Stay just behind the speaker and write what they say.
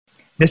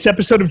This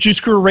episode of Juice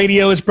Guru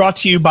Radio is brought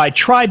to you by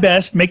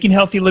TriBest, making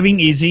healthy living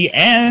easy,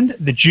 and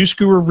the Juice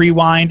Guru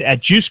Rewind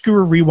at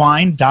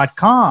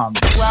juicegururewind.com.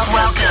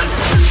 Welcome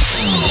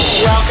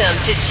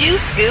to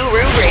Juice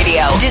Guru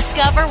Radio.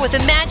 Discover what the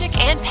magic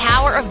and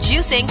power of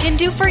juicing can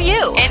do for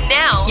you. And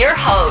now, your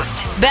host,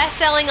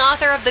 best-selling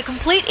author of The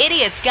Complete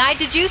Idiot's Guide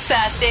to Juice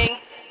Fasting,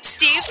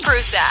 Steve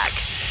Prussack.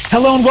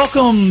 Hello and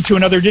welcome to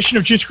another edition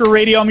of Juice Guru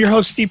Radio. I'm your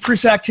host, Steve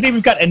Prussack. Today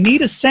we've got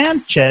Anita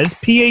Sanchez,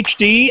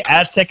 PhD,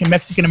 Aztec and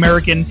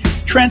Mexican-American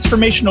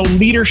transformational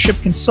leadership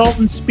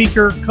consultant,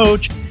 speaker,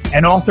 coach,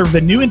 and author of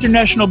the new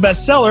international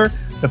bestseller,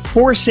 The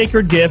Four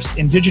Sacred Gifts,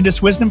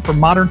 Indigenous Wisdom for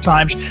Modern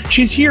Times.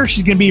 She's here.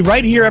 She's going to be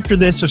right here after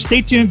this, so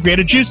stay tuned. Grab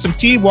a juice, some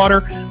tea,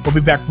 water. We'll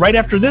be back right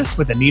after this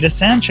with Anita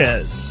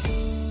Sanchez.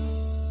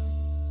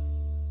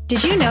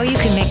 Did you know you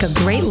can make a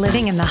great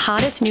living in the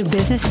hottest new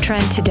business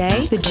trend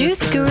today? The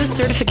Juice Guru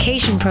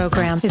Certification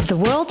Program is the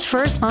world's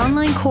first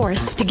online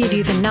course to give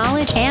you the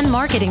knowledge and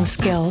marketing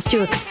skills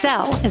to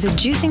excel as a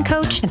juicing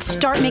coach and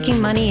start making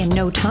money in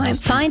no time.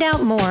 Find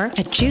out more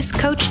at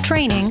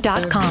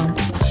juicecoachtraining.com.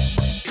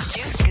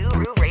 Juice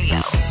Guru Radio.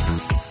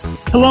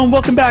 Hello and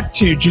welcome back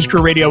to Juice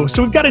Guru Radio.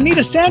 So we've got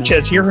Anita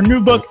Sanchez here. Her new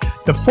book,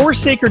 The Four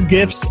Sacred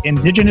Gifts,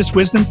 Indigenous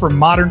Wisdom for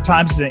Modern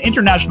Times, is an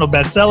international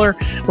bestseller.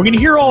 We're going to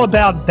hear all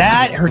about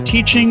that, her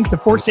teachings, the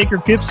Four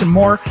Sacred Gifts, and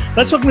more.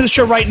 Let's welcome to the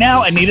show right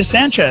now, Anita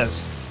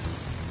Sanchez.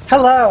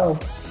 Hello.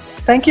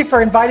 Thank you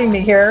for inviting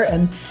me here,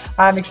 and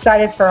I'm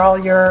excited for all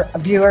your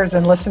viewers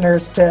and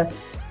listeners to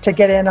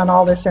get in on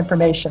all this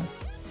information.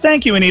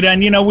 Thank you, Anita.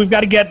 And, we've got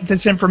to get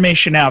this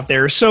information out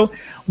there. So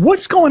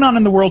what's going on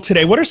in the world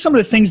today? What are some of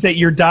the things that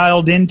you're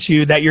dialed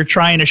into that you're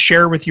trying to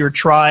share with your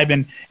tribe,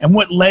 and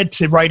what led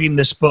to writing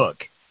this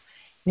book?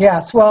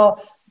 Yes, well,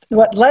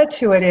 what led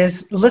to it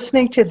is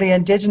listening to the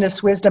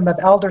indigenous wisdom of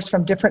elders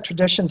from different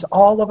traditions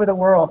all over the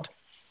world.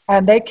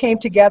 And they came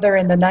together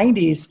in the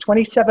 90s,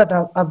 27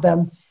 of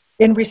them,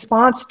 in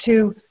response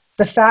to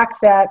the fact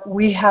that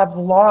we have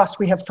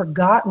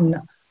forgotten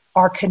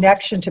our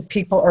connection to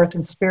people, earth,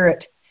 and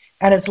spirit.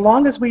 And as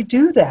long as we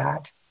do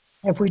that,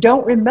 if we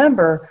don't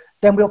remember,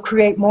 then we'll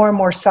create more and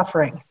more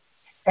suffering.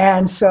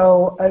 And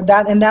so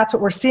that's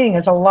what we're seeing,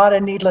 is a lot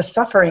of needless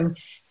suffering,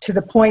 to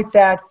the point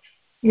that,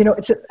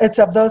 it's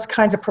of those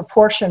kinds of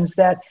proportions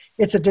that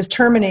it's a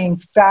determining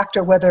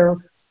factor whether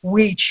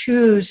we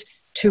choose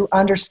to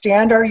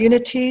understand our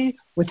unity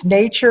with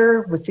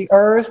nature, with the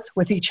earth,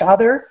 with each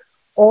other,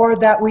 or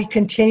that we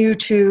continue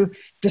to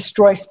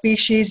destroy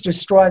species,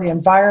 destroy the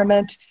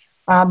environment.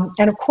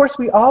 And of course,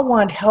 we all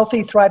want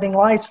healthy, thriving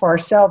lives for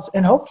ourselves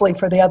and hopefully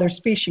for the other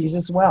species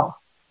as well.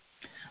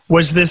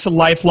 Was this a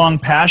lifelong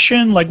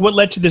passion? Like, what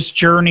led to this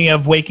journey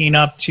of waking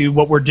up to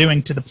what we're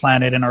doing to the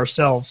planet and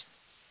ourselves?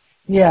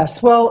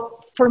 Yes.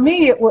 Well, for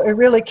me, it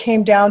really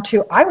came down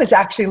to, I was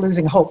actually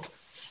losing hope.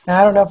 And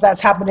I don't know if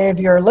that's happened to any of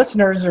your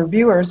listeners or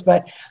viewers,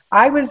 but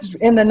I was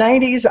in the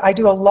 90s. I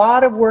do a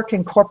lot of work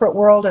in corporate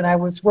world, and I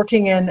was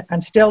working in,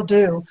 and still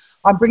do,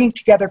 on bringing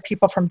together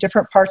people from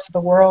different parts of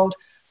the world,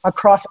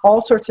 across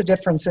all sorts of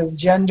differences,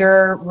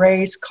 gender,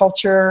 race,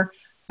 culture,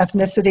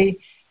 ethnicity.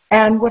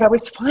 And what I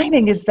was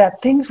finding is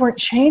that things weren't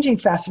changing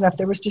fast enough.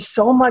 There was just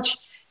so much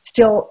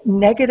still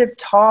negative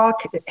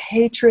talk,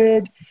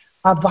 hatred,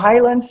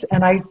 violence,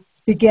 and I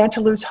began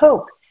to lose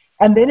hope.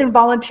 And then in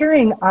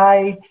volunteering,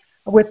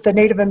 with the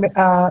Native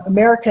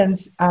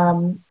Americans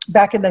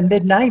back in the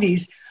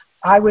mid-90s,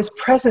 I was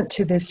present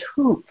to this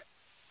hoop,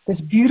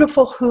 this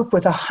beautiful hoop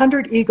with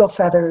 100 eagle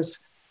feathers,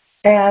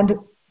 and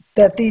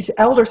that these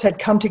elders had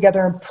come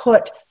together and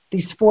put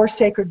these four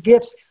sacred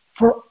gifts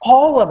for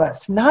all of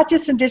us, not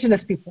just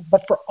indigenous people,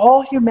 but for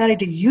all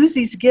humanity, to use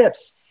these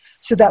gifts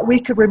so that we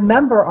could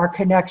remember our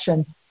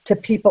connection to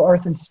people,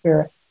 earth, and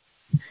spirit.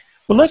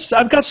 Well,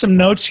 I've got some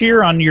notes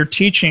here on your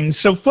teachings.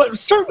 So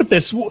let's start with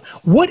this.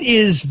 What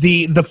is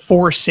the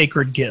four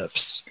sacred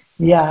gifts?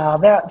 Yeah,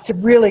 that's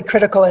really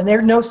critical, and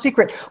they're no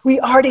secret. We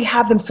already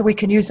have them so we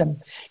can use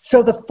them.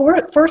 So the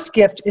first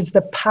gift is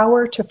the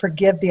power to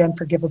forgive the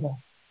unforgivable.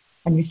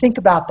 And you think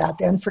about that,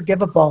 the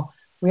unforgivable.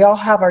 We all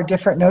have our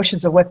different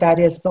notions of what that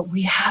is, but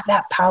we have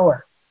that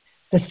power.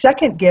 The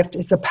second gift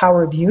is the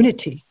power of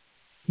unity.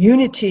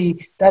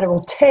 Unity that it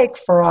will take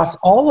for us,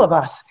 all of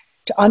us,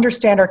 to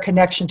understand our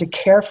connection, to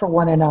care for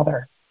one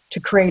another, to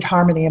create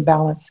harmony and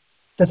balance.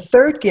 The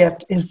third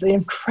gift is the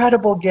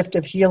incredible gift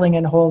of healing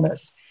and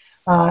wholeness.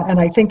 And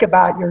I think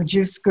about your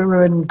Juice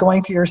Guru and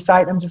going through your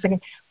site, I'm just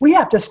thinking, we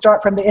have to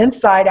start from the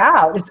inside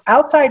out. It's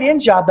outside in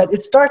job, but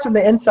it starts from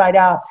the inside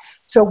out.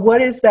 So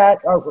what is that?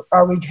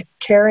 Are we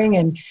caring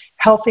and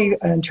healthy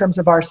in terms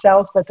of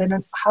ourselves, but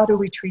then how do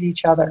we treat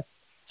each other?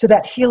 So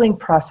that healing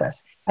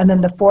process. And then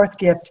the fourth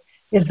gift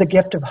is the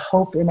gift of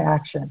hope in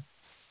action.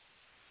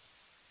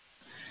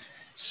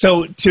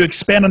 So to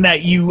expand on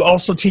that, you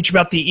also teach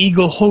about the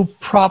Eagle Hoop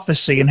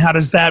Prophecy, and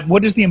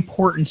what is the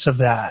importance of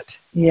that?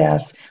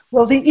 Yes.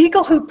 Well, the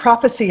Eagle Hoop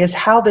Prophecy is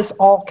how this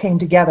all came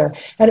together.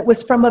 And it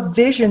was from a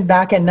vision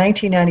back in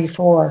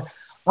 1994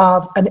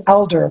 of an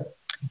elder,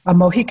 a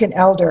Mohican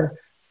elder,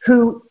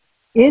 who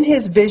in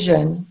his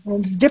vision,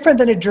 and it's different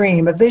than a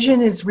dream. A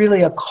vision is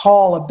really a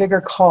call, a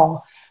bigger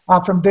call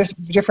from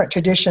different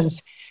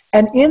traditions.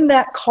 And in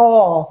that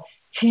call,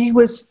 he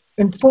was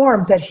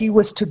informed that he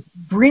was to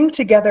bring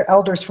together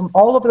elders from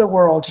all over the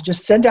world to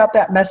just send out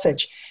that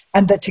message,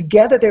 and that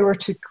together they were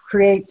to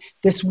create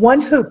this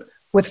one hoop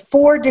with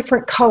 4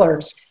 different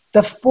colors,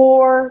 the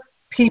 4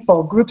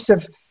 people, groups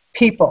of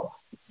people.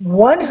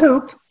 One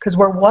hoop, because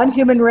we're one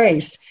human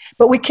race,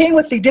 but we came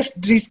with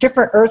these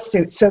different earth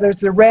suits. So there's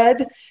the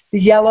red, the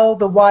yellow,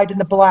 the white,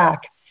 and the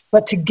black,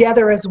 but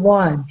together as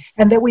one.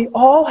 And that we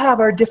all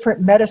have our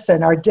different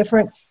medicine, our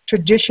different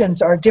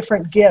traditions, our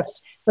different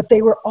gifts, but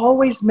they were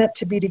always meant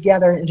to be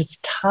together. And it's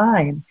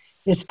time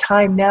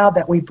now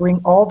that we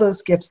bring all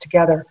those gifts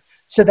together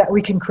so that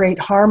we can create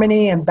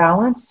harmony and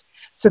balance,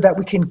 so that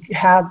we can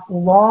have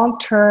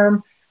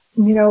long-term,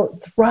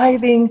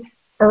 thriving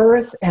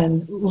earth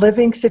and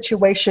living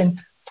situation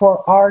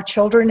for our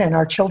children and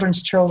our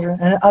children's children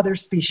and other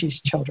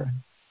species' children.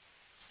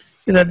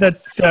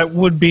 That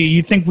would be,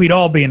 you'd think we'd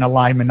all be in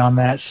alignment on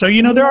that. So,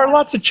 there are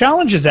lots of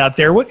challenges out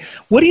there. What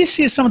do you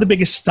see as some of the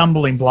biggest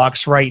stumbling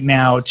blocks right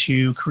now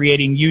to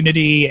creating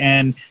unity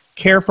and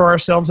care for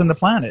ourselves and the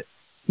planet?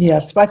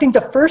 Yes, I think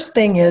the first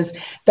thing is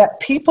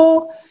that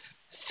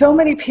so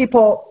many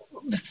people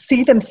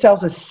see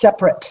themselves as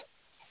separate.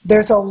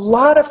 There's a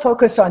lot of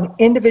focus on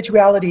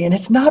individuality, and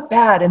it's not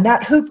bad. And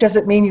that hoop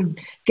doesn't mean you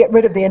get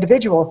rid of the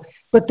individual,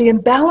 but the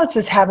imbalance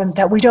is having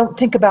that we don't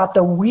think about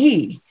the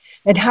we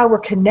and how we're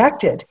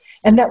connected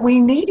and that we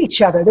need each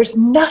other. There's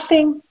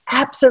nothing,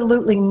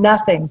 absolutely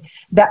nothing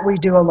that we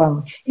do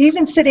alone.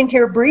 Even sitting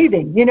here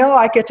breathing,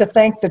 I get to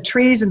thank the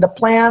trees and the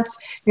plants,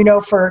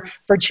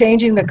 for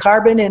changing the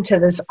carbon into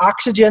this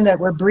oxygen that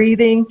we're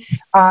breathing.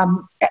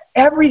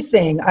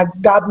 Everything.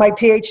 I've got my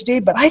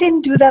PhD, but I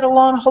didn't do that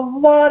alone. A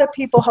lot of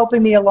people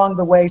helping me along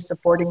the way,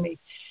 supporting me.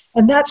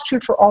 And that's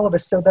true for all of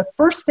us. So the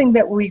first thing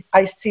that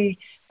I see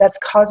that's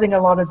causing a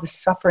lot of the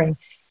suffering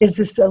is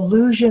this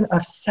illusion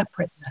of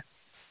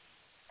separateness,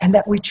 and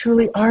that we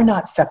truly are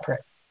not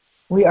separate.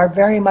 We are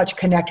very much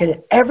connected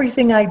in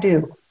everything I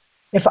do.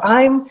 If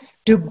I'm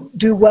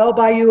do well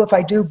by you, if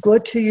I do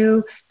good to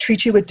you,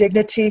 treat you with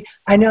dignity,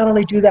 I not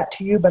only do that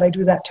to you, but I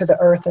do that to the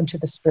earth and to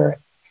the spirit.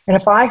 And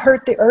if I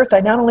hurt the earth, I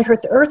not only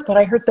hurt the earth, but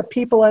I hurt the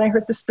people and I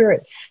hurt the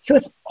spirit. So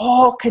it's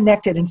all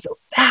connected. And so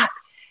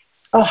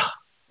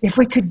if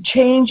we could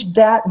change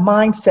that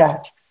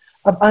mindset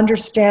of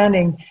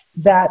understanding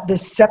that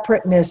this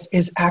separateness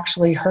is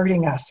actually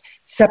hurting us,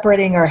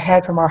 separating our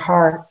head from our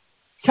heart,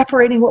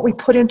 separating what we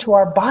put into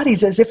our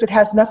bodies as if it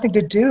has nothing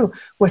to do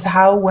with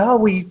how well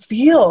we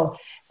feel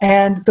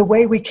and the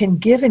way we can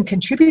give and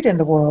contribute in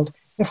the world.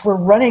 If we're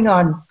running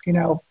on,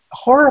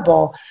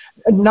 horrible,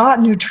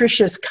 not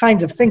nutritious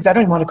kinds of things, I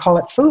don't even want to call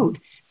it food,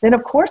 then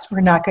of course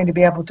we're not going to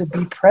be able to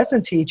be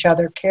present to each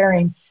other,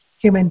 caring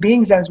human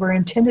beings as we're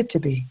intended to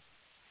be.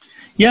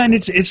 Yeah, and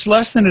it's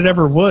less than it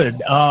ever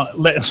would.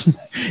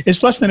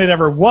 It's less than it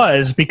ever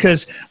was,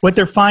 because what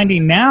they're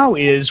finding now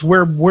is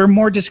we're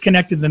more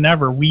disconnected than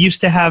ever. We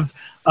used to have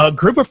a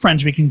group of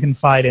friends we can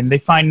confide in. They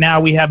find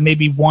now we have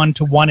maybe 1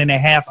 to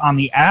 1.5 on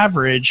the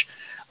average,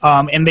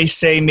 and they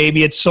say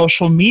maybe it's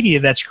social media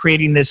that's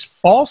creating this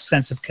false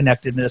sense of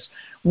connectedness.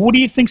 What do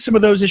you think some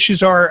of those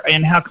issues are,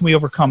 and how can we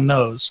overcome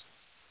those?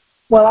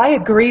 Well, I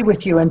agree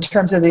with you in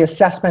terms of the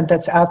assessment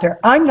that's out there.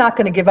 I'm not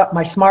going to give up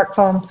my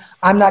smartphone.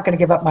 I'm not going to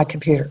give up my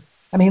computer.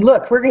 I mean,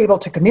 look, we're able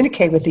to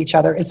communicate with each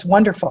other. It's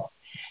wonderful.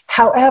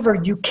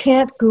 However, you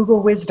can't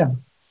Google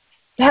wisdom.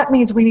 That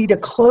means we need to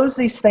close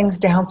these things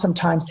down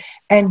sometimes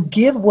and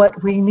give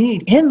what we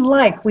need. In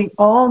life, we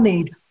all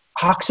need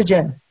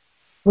oxygen.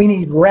 We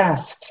need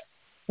rest.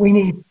 We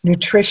need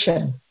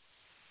nutrition.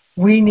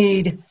 We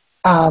need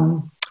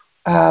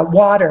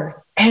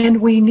water. And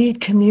we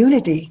need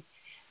community.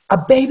 A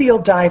baby will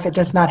die if it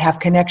does not have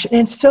connection.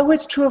 And so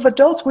it's true of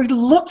adults. We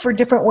look for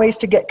different ways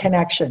to get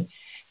connection.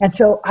 And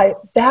so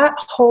that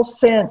whole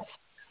sense,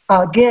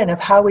 again,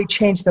 of how we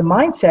change the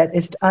mindset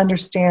is to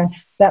understand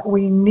that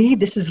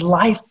this is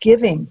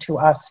life-giving to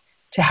us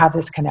to have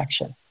this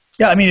connection.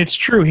 Yeah, I mean, it's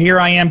true. Here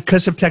I am,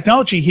 because of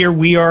technology, here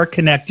we are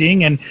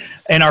connecting, and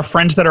our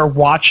friends that are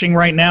watching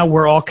right now,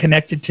 we're all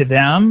connected to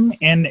them,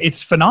 and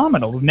it's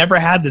phenomenal. We've never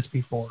had this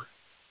before.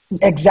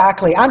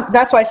 Exactly.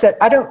 That's why I said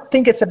I don't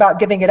think it's about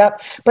giving it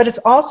up, but it's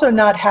also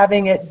not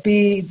having it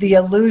be the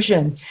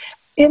illusion.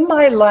 In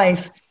my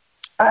life,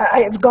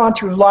 I've gone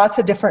through lots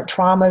of different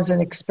traumas and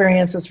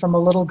experiences from a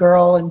little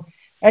girl,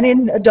 and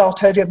in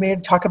adulthood, I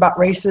mean, talk about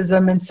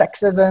racism and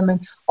sexism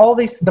and all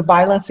the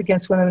violence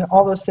against women and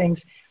all those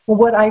things. Well,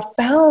 what I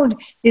found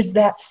is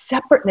that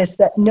separateness,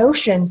 that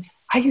notion.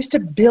 I used to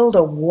build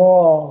a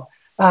wall,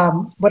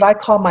 what I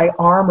call my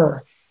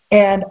armor.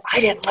 And I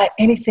didn't let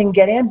anything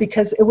get in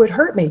because it would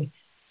hurt me.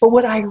 But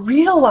what I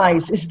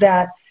realized is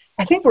that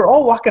I think we're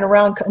all walking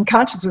around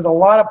unconscious with a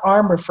lot of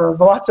armor for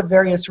lots of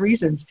various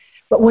reasons.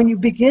 But when you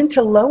begin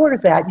to lower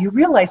that, you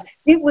realize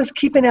it was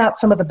keeping out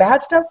some of the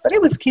bad stuff, but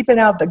it was keeping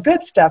out the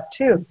good stuff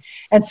too.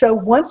 And so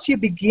once you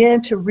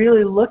begin to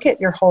really look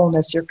at your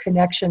wholeness, your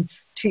connection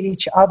to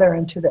each other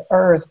and to the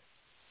earth,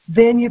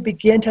 then you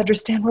begin to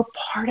understand we're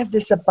part of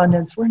this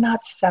abundance. We're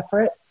not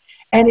separate.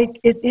 And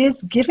it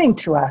is giving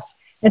to us.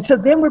 And so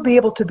then we'll be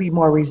able to be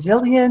more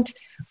resilient.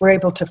 We're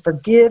able to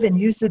forgive and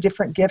use the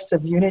different gifts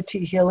of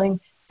unity, healing,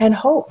 and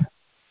hope.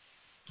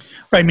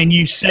 Right. I mean,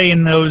 you say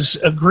in those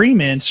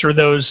agreements or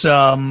those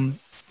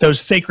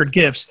sacred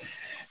gifts,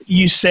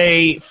 you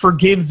say,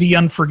 forgive the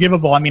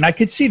unforgivable. I mean, I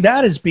could see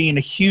that as being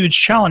a huge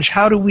challenge.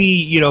 How do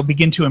we,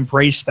 begin to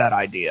embrace that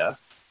idea?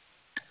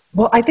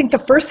 Well, I think the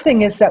first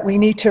thing is that we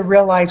need to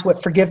realize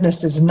what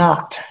forgiveness is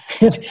not.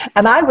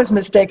 And I was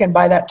mistaken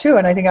by that too.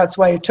 And I think that's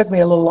why it took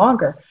me a little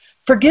longer.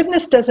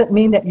 Forgiveness doesn't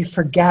mean that you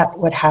forget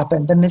what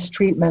happened, the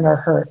mistreatment or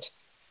hurt.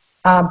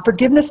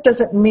 Forgiveness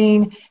doesn't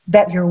mean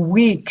that you're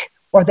weak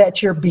or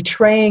that you're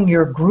betraying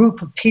your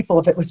group of people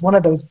if it was one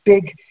of those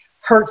big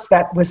hurts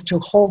that was to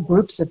whole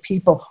groups of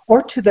people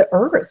or to the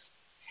earth.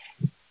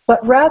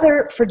 But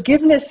rather,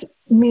 forgiveness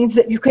means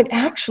that you can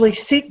actually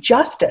seek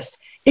justice.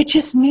 It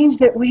just means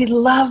that we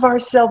love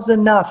ourselves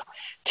enough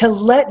to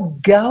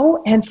let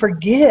go and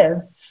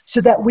forgive so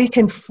that we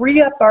can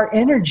free up our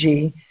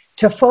energy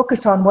to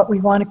focus on what we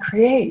want to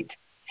create.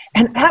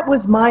 And that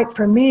was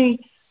for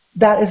me,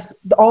 that is,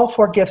 all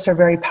four gifts are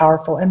very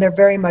powerful and they're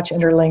very much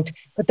interlinked.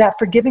 But that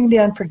forgiving the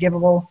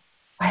unforgivable,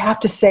 I have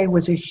to say,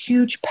 was a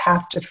huge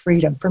path to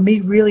freedom for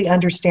me, really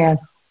understand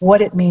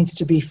what it means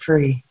to be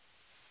free.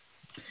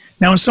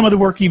 Now, in some of the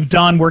work you've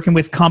done working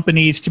with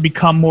companies to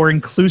become more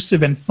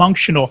inclusive and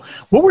functional,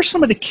 what were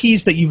some of the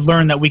keys that you've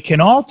learned that we can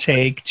all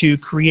take to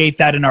create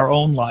that in our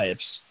own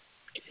lives?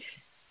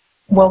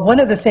 Well, one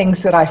of the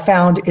things that I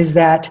found is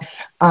that,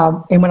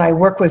 and when I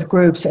work with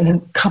groups,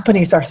 and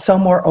companies are so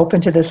more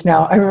open to this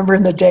now. I remember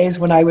in the days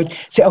when I would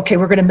say, okay,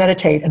 we're going to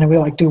meditate, and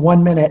we do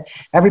 1 minute.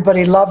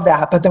 Everybody loved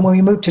that. But then when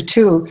we moved to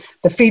 2,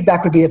 the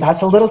feedback would be,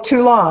 that's a little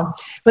too long.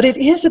 But it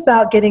is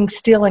about getting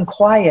still and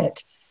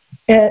quiet.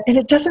 And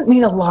it doesn't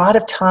mean a lot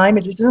of time.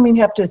 It doesn't mean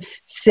you have to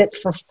sit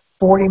for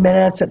 40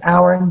 minutes, an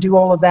hour, and do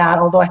all of that,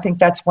 although I think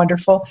that's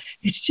wonderful.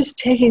 It's just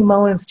taking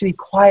moments to be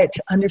quiet,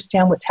 to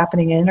understand what's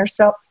happening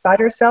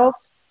inside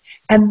ourselves.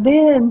 And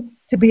then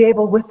to be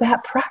able, with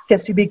that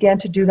practice, you begin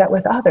to do that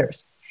with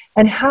others.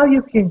 And how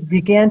you can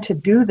begin to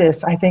do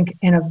this, I think,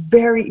 in a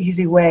very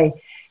easy way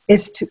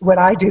is what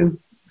I do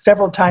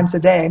several times a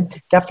day,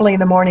 definitely in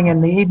the morning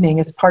and the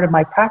evening as part of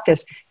my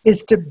practice,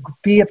 is to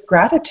be of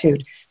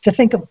gratitude, to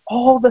think of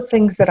all the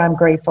things that I'm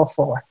grateful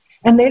for.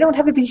 And they don't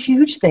have to be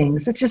huge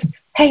things. It's just,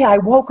 hey, I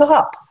woke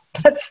up.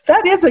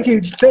 That is a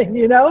huge thing,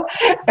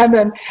 And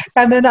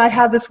then I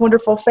have this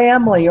wonderful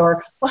family,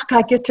 or look,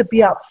 I get to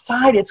be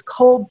outside. It's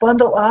cold,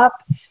 bundle up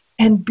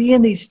and be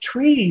in these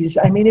trees.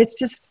 I mean, it's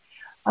just,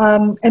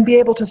 and be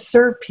able to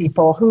serve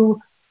people who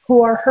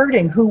are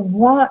hurting, who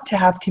want to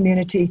have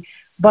community,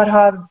 but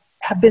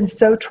have been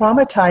so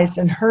traumatized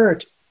and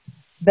hurt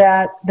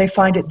that they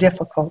find it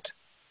difficult,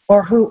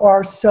 or who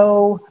are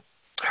so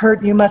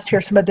hurt. You must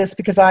hear some of this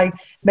because I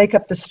make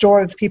up the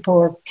story of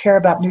people who care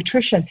about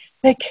nutrition.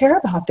 They care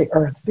about the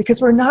earth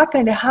because we're not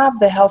going to have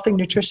the healthy,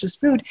 nutritious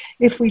food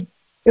if we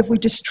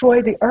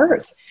destroy the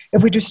earth,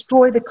 if we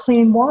destroy the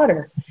clean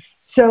water.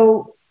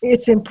 So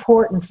it's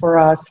important for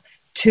us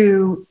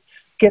to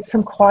get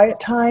some quiet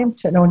time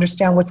to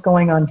understand what's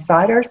going on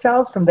inside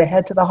ourselves, from the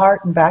head to the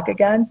heart and back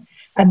again,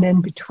 and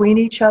then between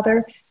each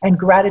other. And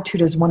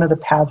gratitude is one of the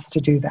paths to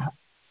do that.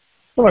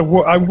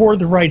 Well, I wore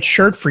the right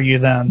shirt for you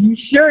then. You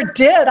sure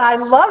did. I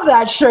love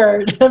that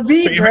shirt.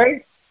 Be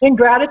great in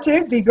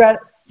gratitude. Be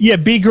gratitude. Yeah,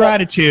 be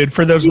gratitude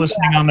for those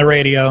listening on the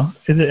radio.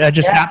 I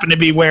just happen to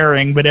be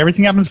wearing, but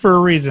everything happens for a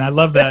reason. I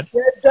love that.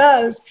 It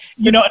does.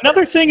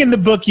 Another thing in the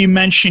book you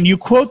mentioned, you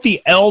quote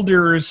the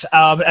elders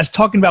as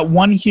talking about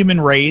one human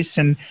race.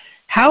 And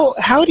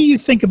how do you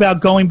think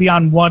about going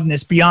beyond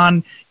oneness,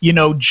 beyond,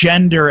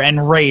 gender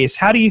and race?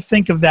 How do you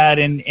think of that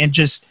and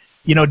just,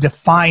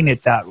 define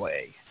it that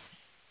way?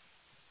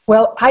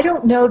 Well, I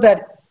don't know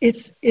that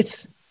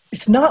it's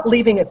not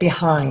leaving it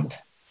behind,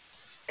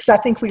 because I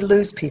think we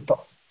lose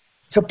people.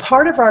 So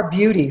part of our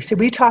beauty, so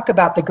we talk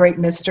about the great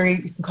mystery,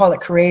 you can call it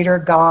creator,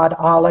 God,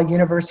 Allah,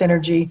 universe,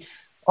 energy,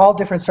 all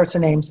different sorts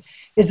of names,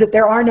 is that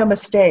there are no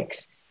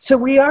mistakes. So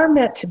we are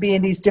meant to be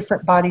in these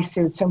different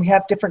bodysuits and we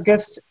have different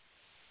gifts,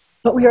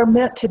 but we are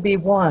meant to be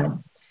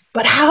one.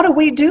 But how do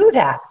we do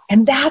that?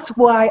 And that's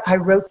why I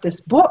wrote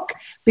this book,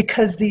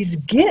 because these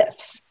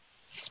gifts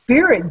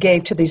Spirit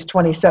gave to these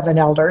 27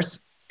 elders,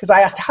 because I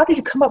asked, how did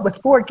you come up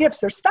with 4 gifts?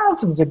 There's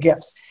thousands of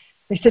gifts.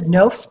 They said,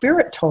 no,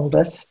 Spirit told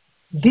us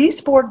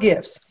these 4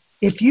 gifts,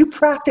 if you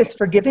practice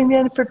forgiving the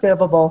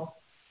unforgivable,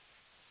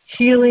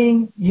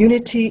 healing,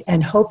 unity,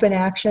 and hope in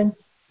action,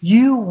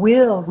 you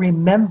will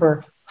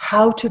remember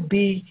how to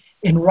be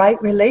in right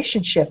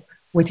relationship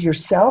with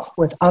yourself,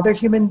 with other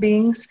human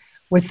beings,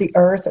 with the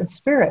earth and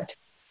spirit.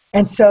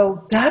 And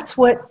so that's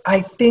what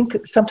I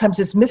think sometimes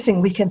is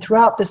missing. We can throw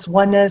out this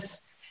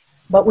oneness,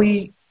 but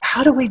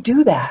how do we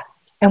do that?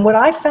 And what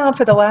I found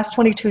for the last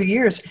 22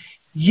 years,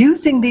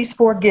 using these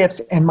 4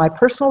 gifts in my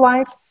personal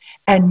life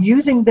and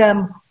using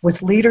them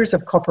with leaders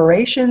of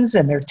corporations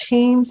and their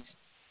teams,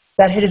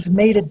 that it has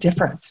made a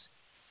difference.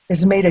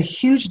 has made a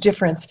huge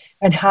difference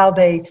in how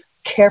they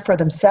care for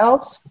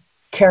themselves,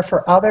 care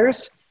for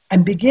others,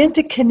 and begin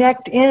to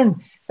connect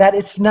in that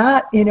it's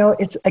not,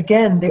 it's,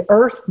 again, the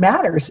earth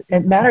matters.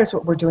 It matters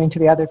what we're doing to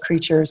the other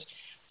creatures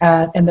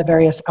and the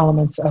various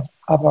elements of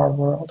our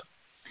world.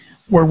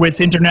 We're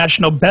with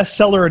international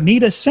bestseller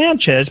Anita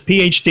Sanchez,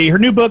 PhD. Her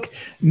new book,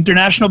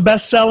 international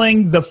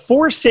bestselling, The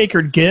Four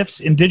Sacred Gifts,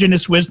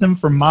 Indigenous Wisdom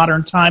for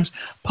Modern Times,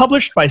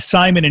 published by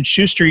Simon &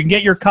 Schuster. You can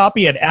get your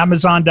copy at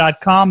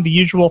Amazon.com, the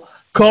usual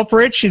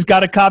culprit. She's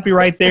got a copy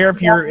right there if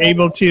you're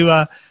able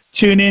to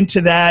tune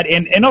into that.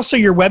 And also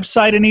your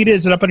website, Anita,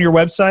 is it up on your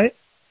website?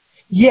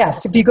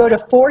 Yes, if you go to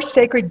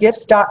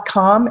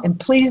foursacredgifts.com, and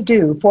please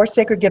do,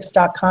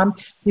 foursacredgifts.com,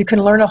 you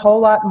can learn a whole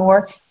lot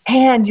more.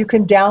 And you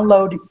can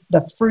download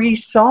the free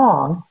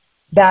song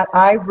that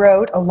I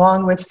wrote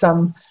along with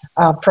some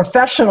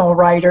professional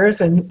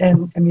writers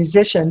and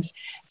musicians.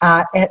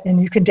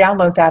 And you can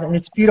download that, and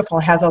it's beautiful.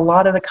 It has a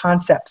lot of the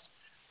concepts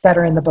that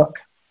are in the book.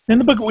 In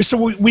the book, so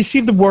we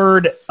see the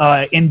word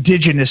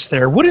indigenous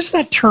there. What does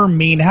that term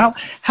mean?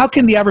 How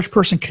can the average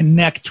person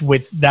connect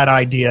with that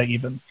idea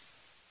even?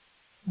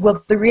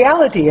 Well, the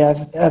reality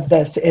of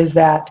this is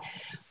that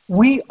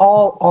we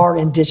all are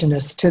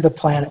indigenous to the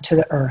planet, to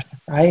the earth,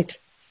 right?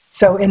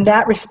 So in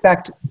that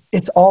respect,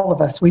 it's all of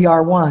us. We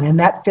are one, and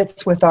that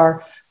fits with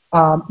our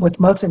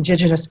with most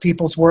indigenous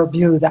people's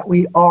worldview, that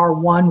we are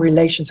one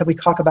relation. So we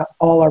talk about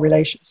all our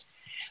relations.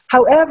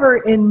 However,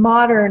 in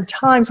modern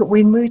times,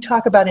 when we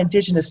talk about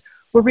indigenous,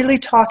 we're really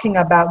talking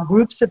about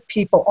groups of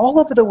people all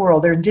over the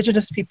world. They're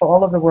indigenous people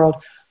all over the world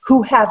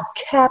who have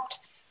kept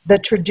the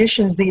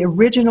traditions, the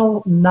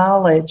original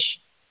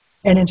knowledge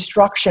and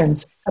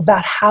instructions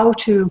about how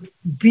to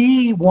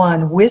be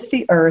one with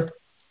the earth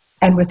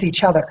and with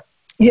each other.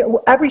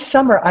 Every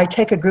summer, I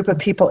take a group of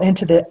people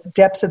into the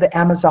depths of the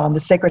Amazon, the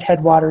sacred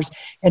headwaters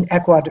in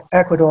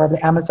Ecuador of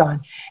the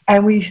Amazon.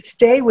 And we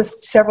stay with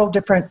several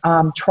different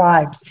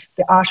tribes,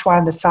 the Ashwa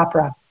and the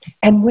Sapra.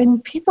 And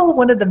when people,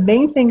 one of the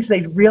main things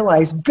they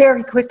realize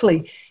very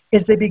quickly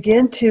is they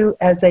begin to,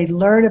 as they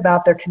learn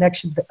about their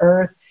connection to the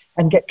earth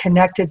and get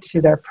connected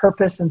to their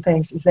purpose and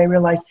things, is they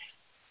realize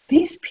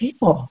these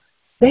people,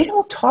 they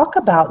don't talk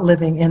about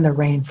living in the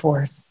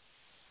rainforest.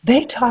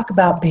 They talk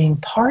about being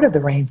part of the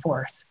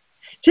rainforest.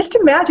 Just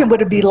imagine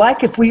what it'd be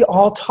like if we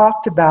all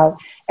talked about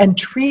and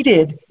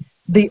treated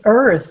the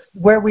earth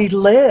where we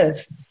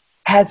live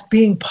as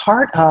being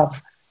part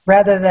of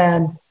rather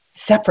than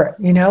separate,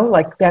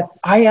 like that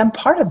I am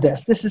part of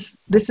this. This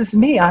is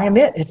me. I am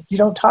it. You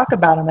don't talk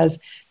about them as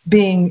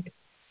being,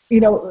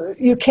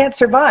 you can't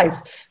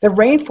survive. The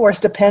rainforest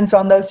depends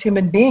on those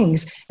human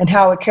beings and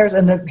how it cares,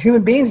 and the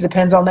human beings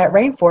depends on that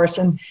rainforest.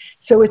 And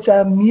so it's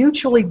a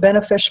mutually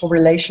beneficial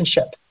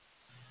relationship.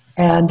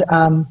 And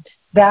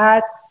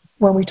that,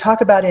 when we talk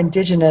about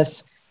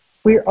indigenous,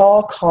 we're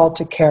all called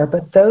to care,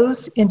 but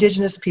those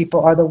indigenous people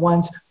are the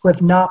ones who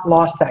have not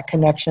lost that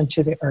connection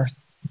to the earth.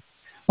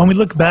 When we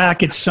look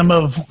back at some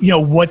of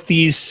what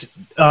these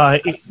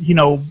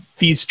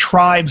these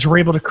tribes were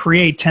able to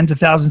create tens of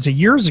thousands of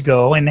years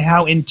ago, and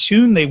how in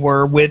tune they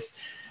were with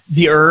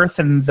the earth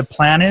and the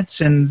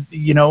planets and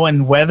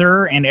and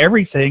weather and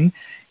everything,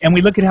 and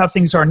we look at how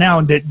things are now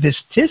and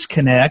this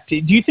disconnect,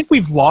 do you think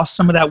we've lost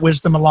some of that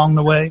wisdom along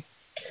the way?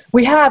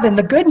 We have, and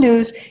the good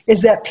news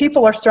is that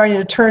people are starting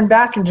to turn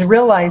back and to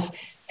realize,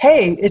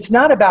 hey, it's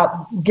not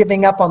about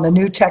giving up on the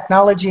new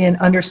technology and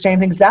understanding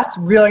things. That's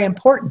really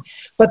important.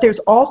 But there's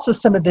also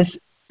some of this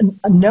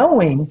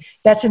knowing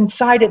that's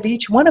inside of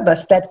each one of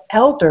us, that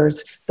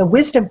elders, the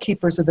wisdom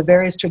keepers of the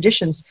various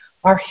traditions,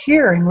 are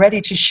here and ready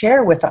to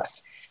share with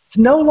us. It's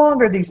no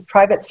longer these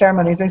private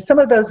ceremonies, and some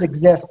of those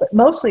exist, but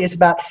mostly it's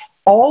about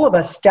all of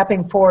us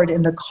stepping forward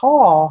in the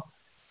call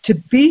to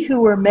be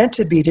who we're meant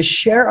to be, to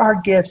share our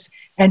gifts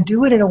and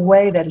do it in a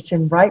way that it's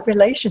in right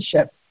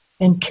relationship,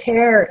 in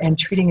care and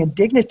treating in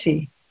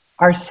dignity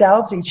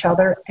ourselves, each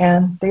other,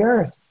 and the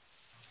earth.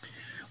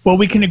 Well,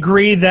 we can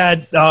agree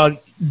that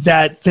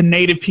that the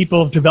native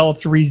people have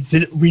developed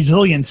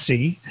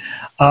resiliency,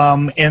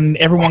 and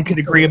everyone could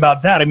agree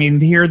about that. I mean,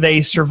 here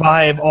they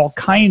survive all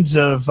kinds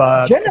of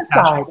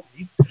genocide,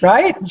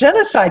 right?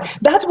 Genocide.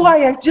 That's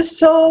why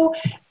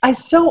I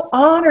so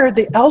honor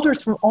the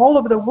elders from all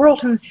over the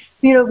world who,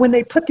 when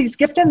they put these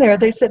gifts in there,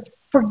 they said,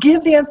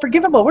 forgive the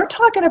unforgivable. We're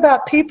talking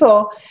about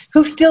people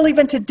who still,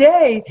 even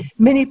today,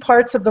 many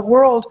parts of the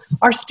world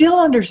are still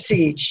under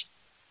siege.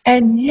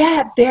 And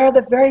yet they're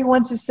the very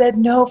ones who said,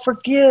 no,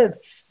 forgive,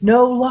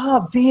 no,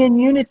 love, be in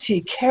unity,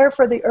 care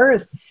for the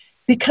earth,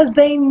 because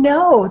they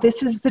know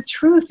this is the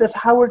truth of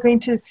how we're going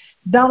to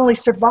not only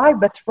survive,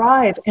 but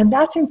thrive. And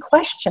that's in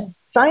question.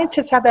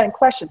 Scientists have that in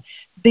question.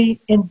 The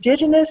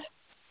indigenous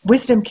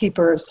wisdom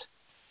keepers,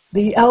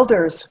 the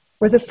elders,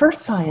 were the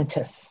first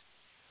scientists.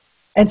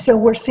 And so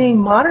we're seeing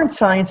modern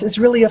science is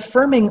really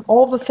affirming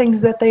all the things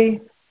that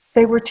they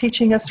were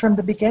teaching us from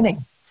the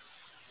beginning.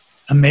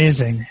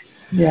 Amazing.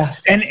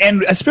 Yes.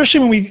 And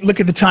especially when we look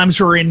at the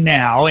times we're in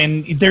now,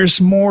 and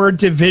there's more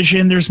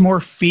division, there's more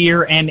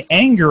fear and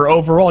anger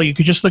overall. You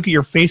could just look at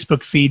your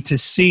Facebook feed to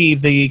see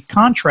the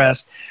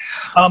contrast.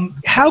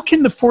 How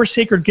can the four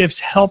sacred gifts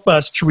help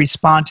us to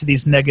respond to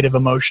these negative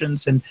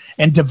emotions and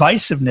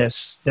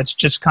divisiveness that's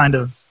just kind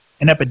of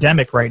an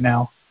epidemic right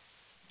now?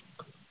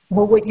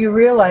 Well, what you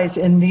realize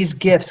in these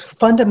gifts,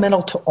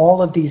 fundamental to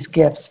all of these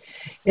gifts,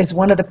 is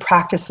one of the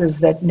practices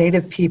that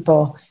Native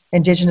people,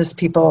 Indigenous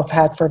people have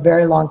had for a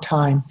very long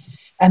time,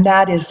 and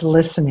that is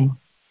listening.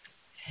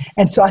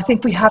 And so I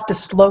think we have to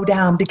slow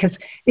down, because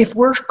if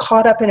we're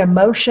caught up in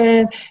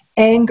emotion,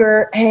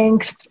 anger,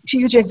 angst,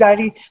 huge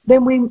anxiety,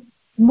 then we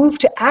move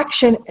to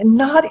action and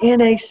not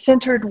in a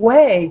centered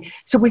way.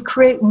 So we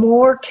create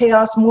more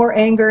chaos, more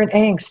anger and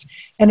angst.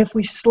 And if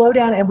we slow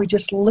down and we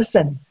just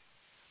listen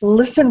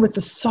with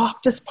the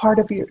softest part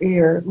of your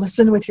ear,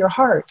 listen with your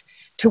heart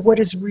to what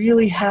is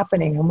really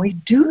happening, and we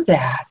do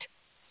that,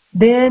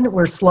 then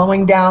we're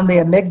slowing down the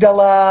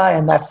amygdala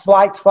and that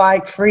flight,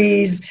 fight,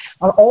 freeze,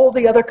 and all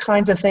the other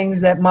kinds of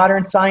things that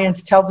modern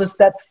science tells us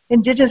that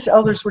Indigenous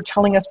elders were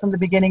telling us from the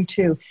beginning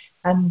too.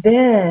 And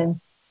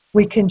then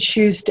we can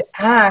choose to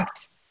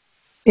act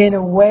in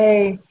a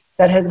way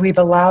that we've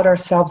allowed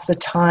ourselves the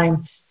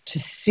time to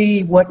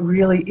see what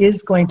really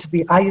is going to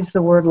be. I use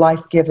the word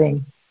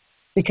life-giving,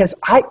 because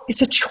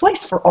it's a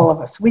choice for all of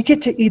us. We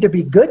get to either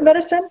be good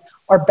medicine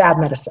or bad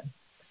medicine.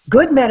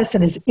 Good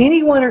medicine is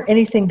anyone or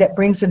anything that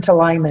brings into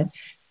alignment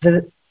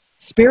the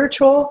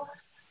spiritual,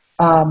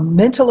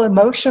 mental,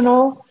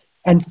 emotional,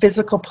 and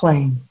physical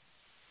plane.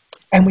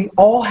 And we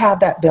all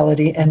have that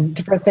ability, and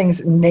different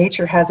things,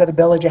 nature has that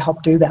ability to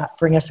help do that,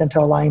 bring us into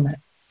alignment.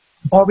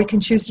 Or we can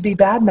choose to be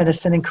bad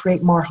medicine and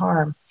create more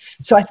harm.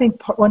 So I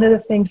think one of the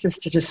things is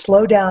to just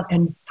slow down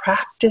and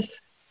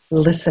practice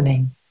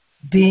listening,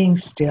 being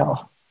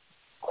still,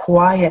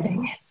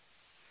 quieting,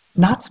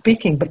 not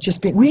speaking, but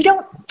just being. We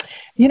don't,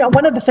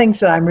 one of the things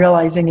that I'm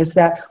realizing is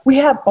that we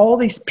have all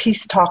these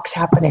peace talks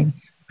happening.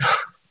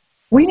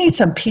 We need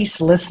some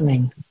peace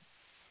listening.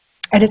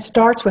 And it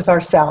starts with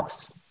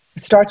ourselves.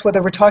 It starts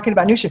whether we're talking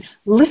about nutrition.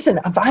 Listen,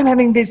 if I'm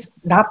having this,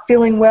 not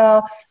feeling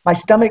well, my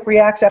stomach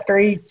reacts after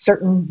I eat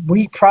certain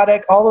wheat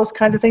product, all those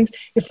kinds of things.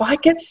 If I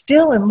get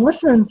still and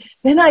listen,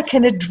 then I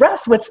can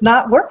address what's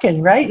not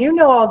working, right? You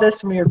know all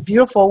this from your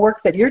beautiful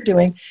work that you're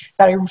doing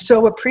that I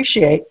so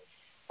appreciate.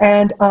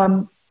 And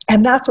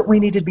that's what we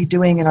need to be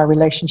doing in our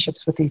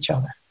relationships with each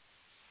other.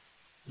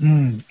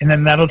 And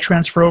then that'll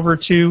transfer over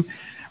to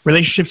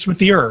relationships with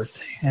the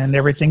earth and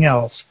everything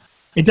else.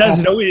 It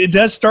does. It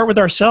does start with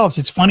ourselves.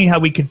 It's funny how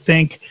we could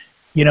think,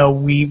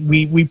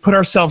 we put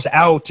ourselves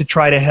out to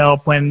try to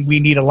help when we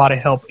need a lot of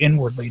help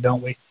inwardly,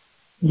 don't we?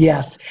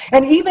 Yes.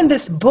 And even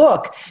this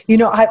book,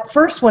 at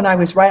first when I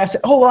was writing, I said,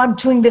 oh, well, I'm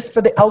doing this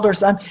for the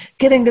elders. I'm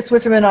getting this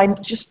wisdom. And I'm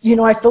just,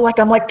 I feel like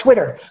I'm like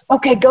Twitter.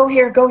 Okay, go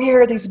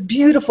here. These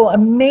beautiful,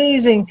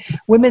 amazing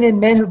women and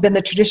men who've been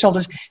the traditional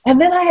elders. And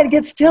then I had to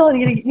get still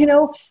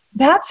and,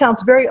 that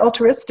sounds very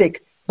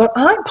altruistic. But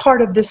I'm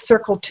part of this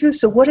circle too,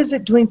 so what is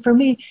it doing for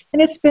me?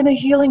 And it's been a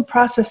healing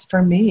process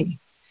for me.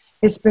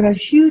 It's been a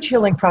huge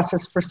healing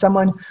process for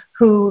someone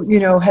who,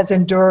 has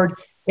endured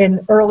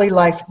in early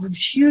life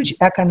huge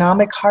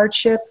economic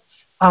hardship,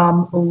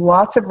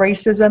 lots of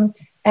racism,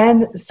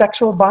 and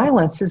sexual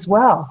violence as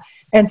well.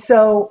 And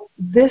so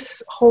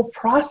this whole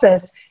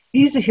process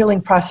is a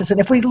healing process. And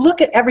if we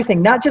look at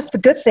everything, not just the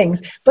good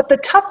things, but the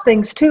tough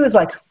things too, is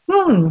like,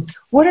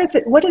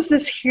 what is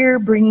this here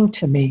bringing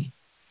to me?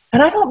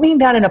 And I don't mean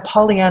that in a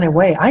Pollyanna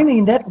way. I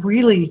mean that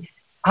really,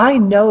 I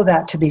know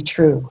that to be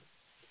true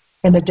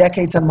in the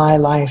decades of my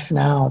life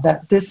now,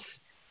 that this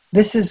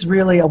is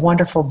really a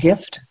wonderful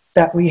gift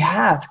that we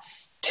have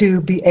to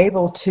be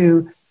able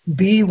to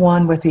be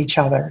one with each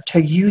other,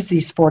 to use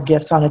these four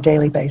gifts on a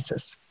daily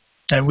basis.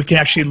 And we can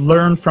actually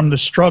learn from the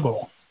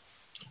struggle.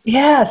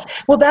 Yes.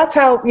 Well, that's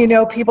how,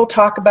 people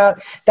talk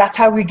about, that's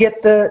how we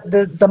get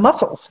the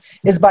muscles,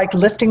 is by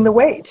lifting the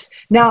weights.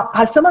 Now,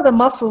 some of the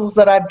muscles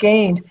that I've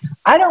gained,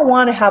 I don't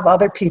want to have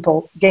other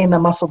people gain the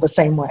muscle the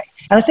same way.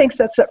 And I think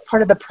that's a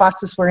part of the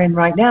process we're in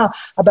right now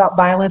about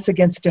violence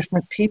against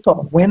different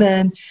people,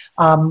 women,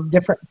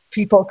 different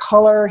people of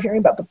color, hearing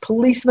about the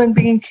policeman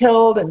being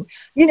killed. And,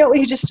 you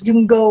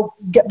can go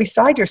get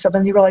beside yourself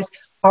and you realize,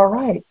 all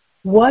right,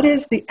 what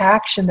is the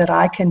action that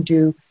I can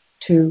do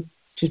to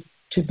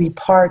be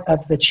part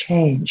of the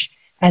change?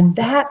 And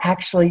that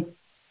actually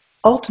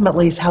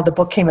ultimately is how the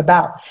book came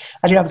about.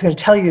 I didn't know I was going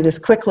to tell you this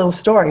quick little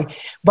story,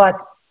 but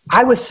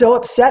I was so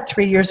upset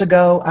 3 years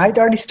ago. I'd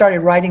already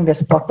started writing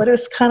this book, but it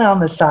was kind of on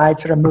the side,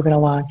 sort of moving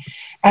along.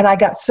 And I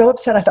got so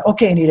upset, I thought,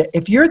 okay, Anita,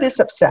 if you're this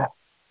upset,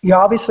 you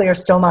obviously are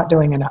still not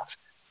doing enough.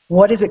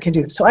 What is it can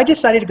do? So I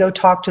decided to go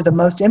talk to the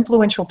most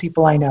influential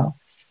people I know,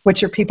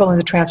 which are people in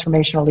the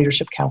Transformational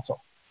Leadership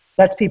Council.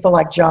 That's people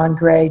like John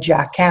Gray,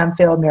 Jack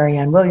Canfield,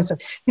 Marianne Williamson,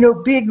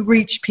 big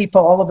reach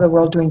people all over the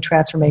world doing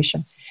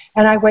transformation.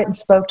 And I went and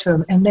spoke to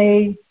them, and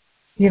they,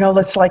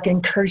 let's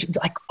encourage,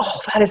 like, oh,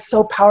 that is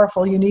so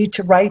powerful. You need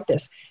to write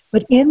this.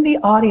 But in the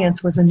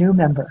audience was a new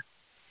member.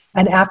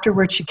 And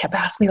afterwards, she kept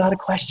asking me a lot of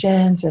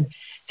questions and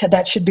said,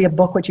 that should be a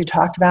book, what you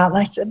talked about. And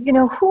I said,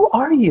 who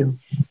are you?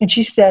 And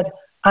she said,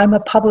 I'm a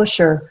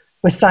publisher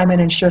with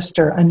Simon &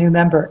 Schuster, a new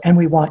member, and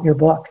we want your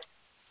book.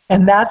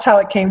 And that's how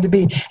it came to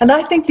be. And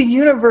I think the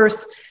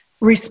universe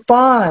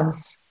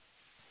responds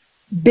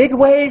big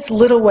ways,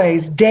 little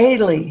ways,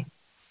 daily.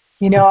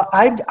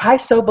 I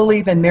so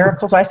believe in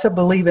miracles. I so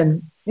believe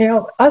in,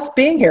 us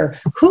being here.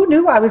 Who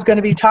knew I was going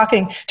to be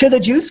talking to the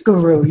Juice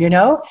Guru,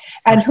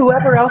 and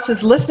whoever else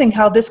is listening,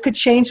 how this could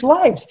change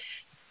lives.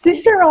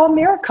 These are all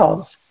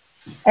miracles.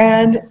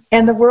 And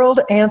the world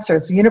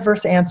answers, the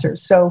universe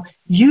answers. So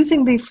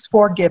using these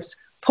 4 gifts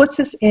puts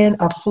us in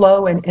a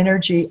flow and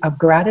energy of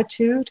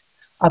gratitude,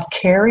 of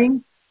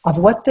caring, of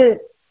what the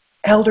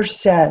elder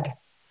said,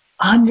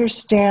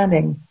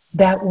 understanding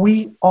that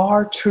we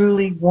are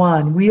truly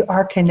one. We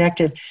are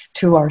connected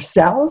to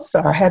ourselves,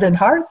 our head and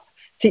hearts,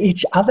 to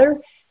each other,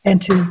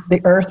 and to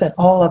the earth and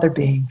all other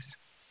beings.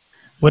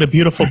 What a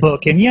beautiful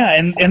book. And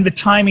and the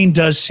timing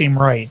does seem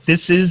right.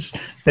 This is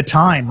the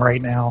time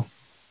right now.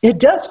 It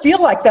does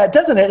feel like that,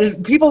 doesn't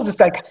it? People just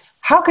like,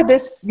 how could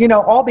this,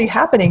 all be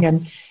happening?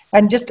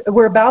 And just,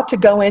 we're about to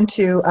go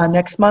into,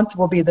 next month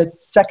will be the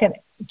second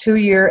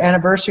 2-year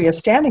anniversary of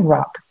Standing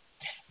Rock.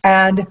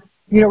 And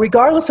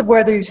regardless of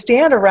whether you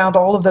stand around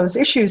all of those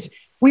issues,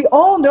 we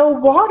all know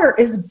water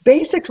is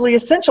basically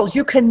essentials.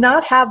 You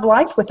cannot have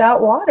life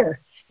without water.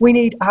 We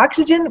need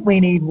oxygen, we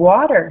need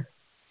water,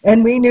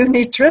 and we need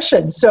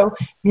nutrition. So,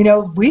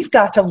 we've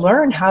got to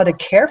learn how to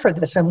care for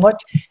this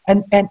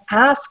and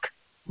ask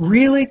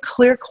really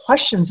clear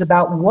questions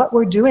about what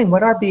we're doing,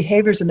 what our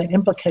behaviors and the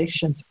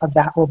implications of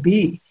that will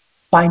be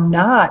by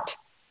not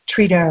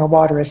treating our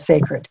water as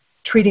sacred,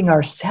 treating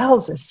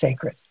ourselves as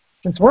sacred,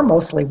 since we're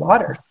mostly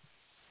water.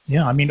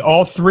 Yeah,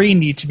 all 3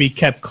 need to be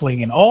kept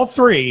clean. All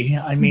 3.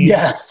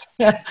 Yes,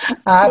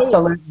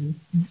 absolutely.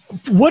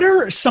 So what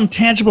are some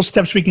tangible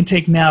steps we can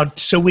take now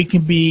so we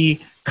can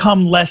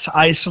become less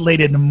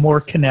isolated and more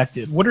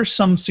connected? What are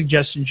some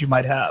suggestions you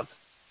might have?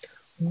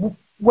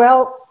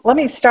 Well, let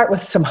me start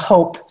with some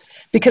hope,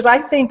 because I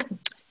think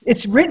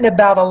it's written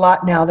about a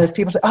lot now that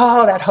people say,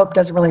 oh, that hope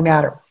doesn't really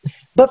matter.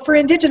 But for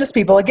Indigenous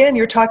people, again,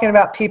 you're talking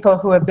about people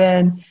who have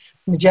been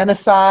in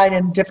genocide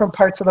in different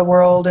parts of the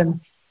world and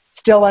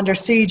still under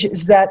siege,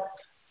 is that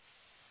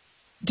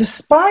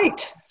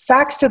despite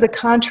facts to the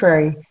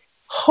contrary,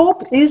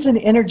 hope is an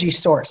energy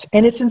source,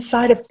 and it's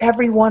inside of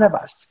every one of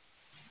us.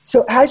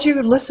 So as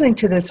you're listening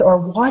to this or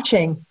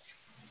watching,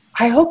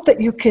 I hope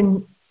that you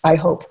can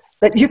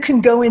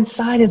go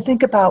inside and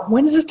think about,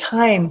 when is a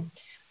time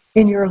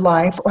in your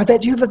life or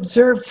that you've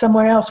observed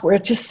somewhere else where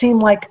it just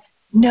seemed like,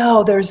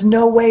 no, there's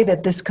no way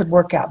that this could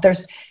work out.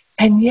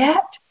 And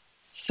yet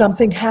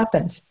something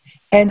happens.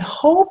 And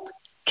hope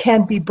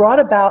can be brought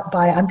about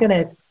by, I'm going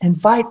to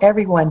invite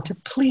everyone to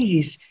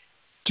please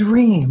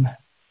dream.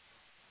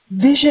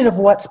 Vision of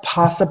what's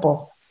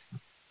possible.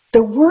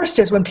 The worst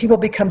is when people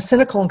become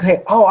cynical and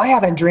say, oh, I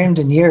haven't dreamed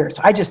in years.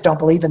 I just don't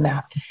believe in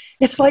that.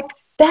 It's like,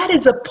 that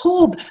is a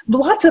pull.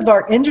 Lots of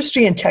our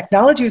industry and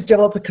technology was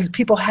developed because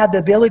people had the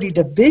ability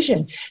to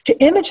vision, to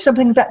image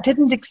something that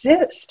didn't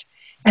exist.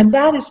 And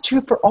that is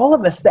true for all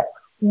of us, that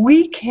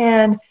we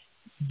can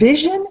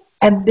vision,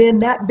 and then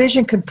that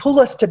vision can pull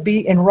us to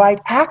be in right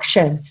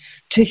action,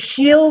 to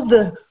heal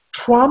the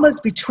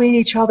traumas between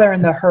each other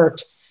and the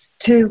hurt,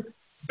 to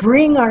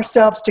bring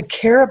ourselves to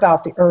care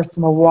about the earth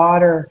and the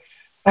water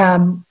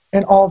and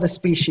all the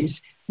species.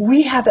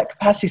 We have that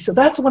capacity. So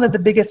that's one of the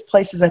biggest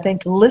places, I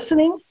think,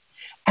 listening,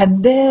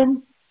 and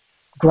then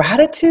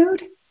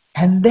gratitude,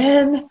 and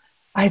then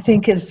I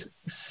think is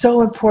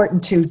so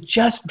important to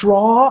just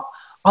draw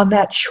on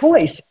that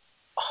choice.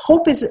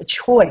 Hope is a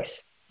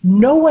choice.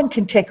 No one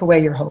can take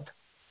away your hope.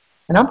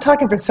 And I'm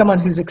talking from someone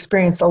who's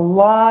experienced a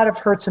lot of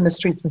hurts and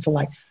mistreatments in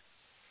life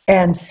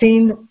and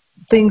seen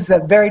things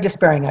that are very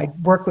despairing. I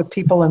work with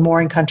people in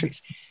warring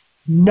countries.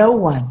 No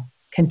one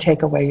can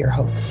take away your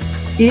hope.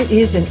 It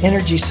is an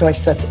energy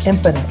source that's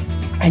infinite,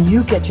 and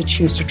you get to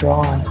choose to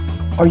draw on it,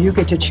 or you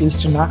get to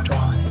choose to not draw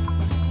on it.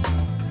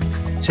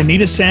 It's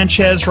Anita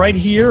Sanchez right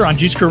here on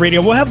Juice Guru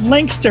Radio. We'll have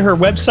links to her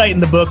website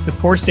and the book, The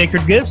 4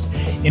 Sacred Gifts,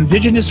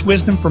 Indigenous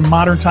Wisdom for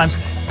Modern Times.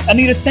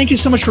 Anita, thank you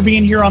so much for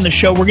being here on the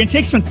show. We're going to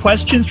take some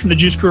questions from the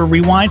Juice Guru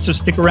Rewind, so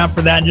stick around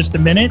for that in just a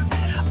minute.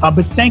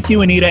 But thank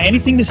you, Anita.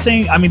 Anything to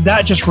say? I mean,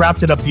 that just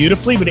wrapped it up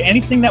beautifully, but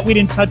anything that we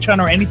didn't touch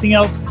on or anything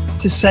else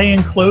to say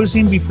in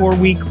closing before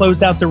we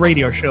close out the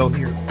radio show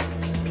here?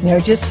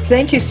 Just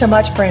thank you so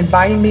much for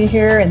inviting me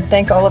here, and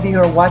thank all of you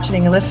who are watching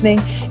and listening.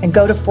 And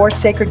go to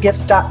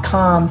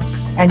 4sacredgifts.com,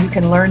 and you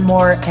can learn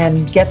more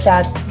and get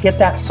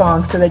that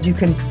song so that you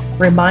can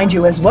remind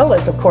you, as well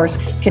as, of course,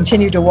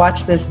 continue to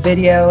watch this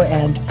video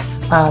and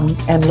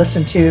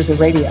listen to the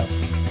radio.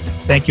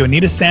 Thank you,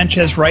 Anita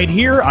Sanchez, right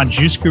here on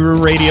Juice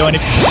Guru Radio.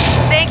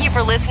 Thank you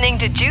for listening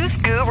to Juice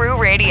Guru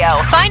Radio.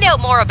 Find out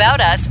more about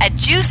us at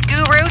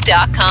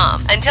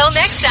juiceguru.com. Until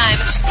next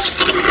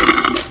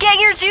time, get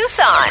your juice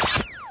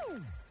on.